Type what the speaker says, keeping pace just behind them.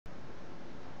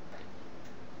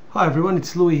Hi everyone,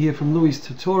 it's Louis here from Louis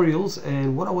Tutorials,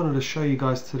 and what I wanted to show you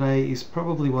guys today is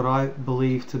probably what I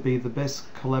believe to be the best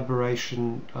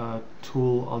collaboration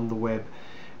tool on the web.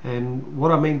 And what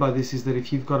I mean by this is that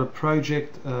if you've got a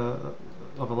project of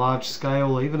a large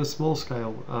scale or even a small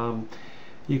scale,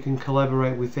 you can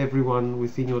collaborate with everyone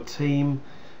within your team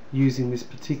using this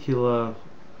particular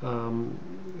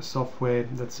software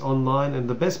that's online. And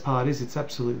the best part is it's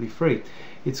absolutely free.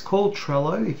 It's called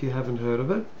Trello, if you haven't heard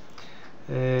of it.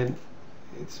 And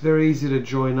it's very easy to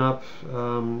join up.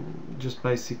 Just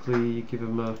basically you give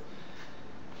them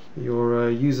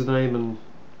your username and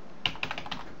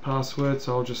password.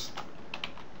 So I'll just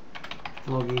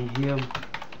log in here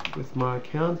with my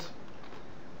account,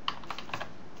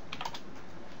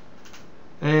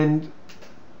 and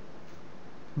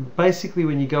basically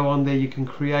when you go on there you can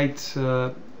create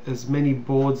as many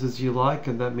boards as you like,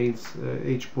 and that means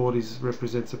each board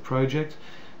represents a project.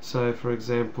 So for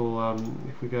example,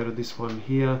 if we go to this one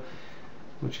here,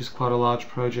 which is quite a large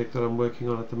project that I'm working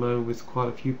on at the moment with quite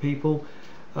a few people,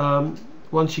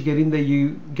 once you get in there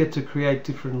you get to create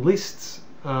different lists.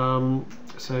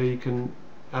 So you can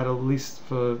add a list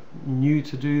for new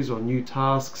to-dos or new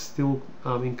tasks, still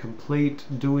incomplete,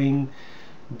 doing,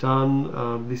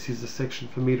 done. This is a section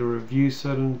for me to review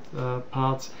certain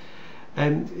parts.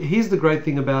 And here's the great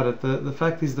thing about it. The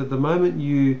fact is that the moment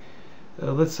you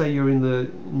let's say you're in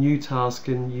the new task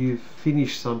and you've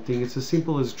finished something, it's as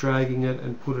simple as dragging it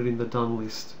and put it in the done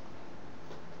list.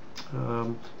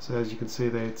 So as you can see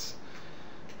there,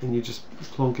 and you just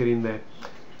plonk it in there.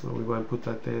 Well, we won't put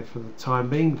that there for the time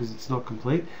being because it's not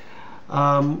complete.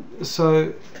 It's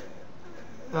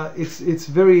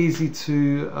very easy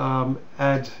to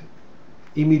add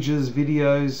images,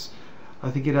 videos. I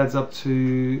think it adds up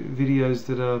to videos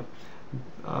that are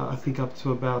I think up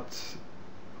to about,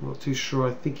 I'm not too sure,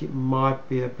 I think it might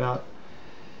be about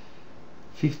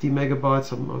 50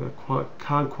 megabytes. I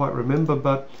can't quite remember,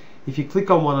 but if you click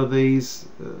on one of these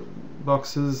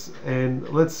boxes, and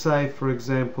let's say for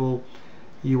example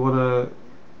you want to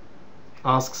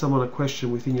ask someone a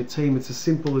question within your team, it's as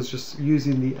simple as just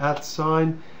using the @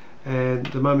 sign, and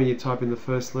the moment you type in the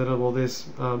first letter, well, there's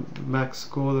Mac's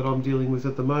score that I'm dealing with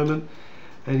at the moment,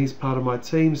 and he's part of my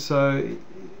team. So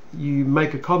you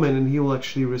make a comment and he will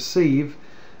actually receive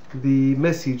the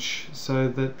message so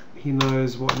that he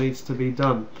knows what needs to be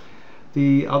done.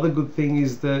 The other good thing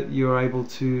is that you're able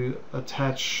to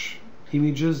attach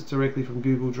images directly from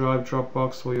Google Drive,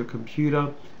 Dropbox, or your computer,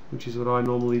 which is what I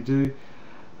normally do,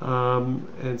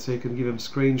 and so you can give them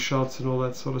screenshots and all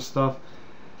that sort of stuff.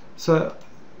 So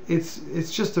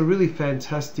it's just a really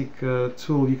fantastic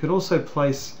tool. You can also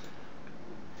place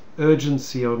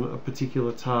urgency on a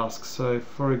particular task. So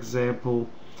for example,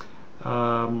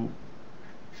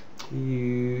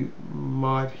 you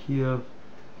might hear,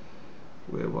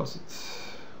 where was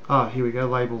it? Here we go,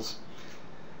 labels.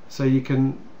 So you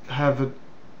can have it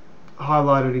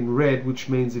highlighted in red, which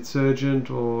means it's urgent,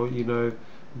 or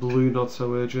blue, not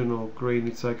so urgent, or green,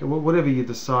 it's okay, whatever you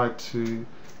decide to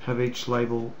have each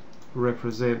label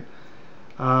represent.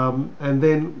 And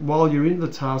then while you're in the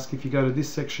task, if you go to this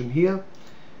section here,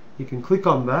 you can click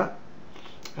on that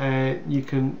and you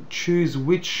can choose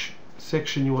which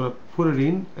section you want to put it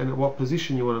in and at what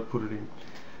position you want to put it in.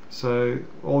 So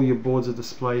all your boards are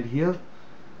displayed here,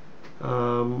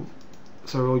 so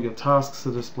all your tasks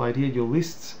are displayed here, your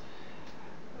lists,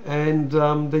 and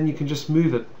then you can just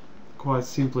move it quite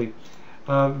simply.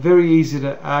 Very easy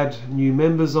to add new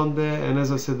members on there, and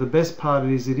as I said, the best part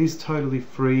is it is totally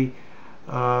free.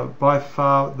 By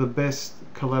far the best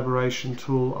collaboration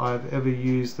tool I've ever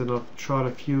used, and I've tried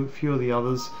a few of the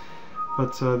others,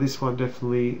 but this one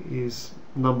definitely is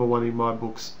 #1 in my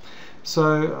books.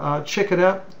 So check it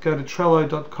out. Go to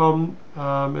Trello.com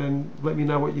and let me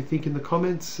know what you think in the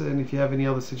comments, and if you have any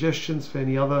other suggestions for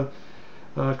any other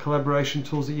collaboration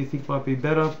tools that you think might be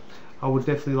better, I would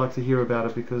definitely like to hear about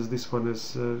it, because this one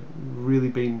has really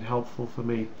been helpful for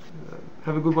me.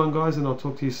 Have a good one, guys, and I'll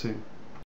talk to you soon.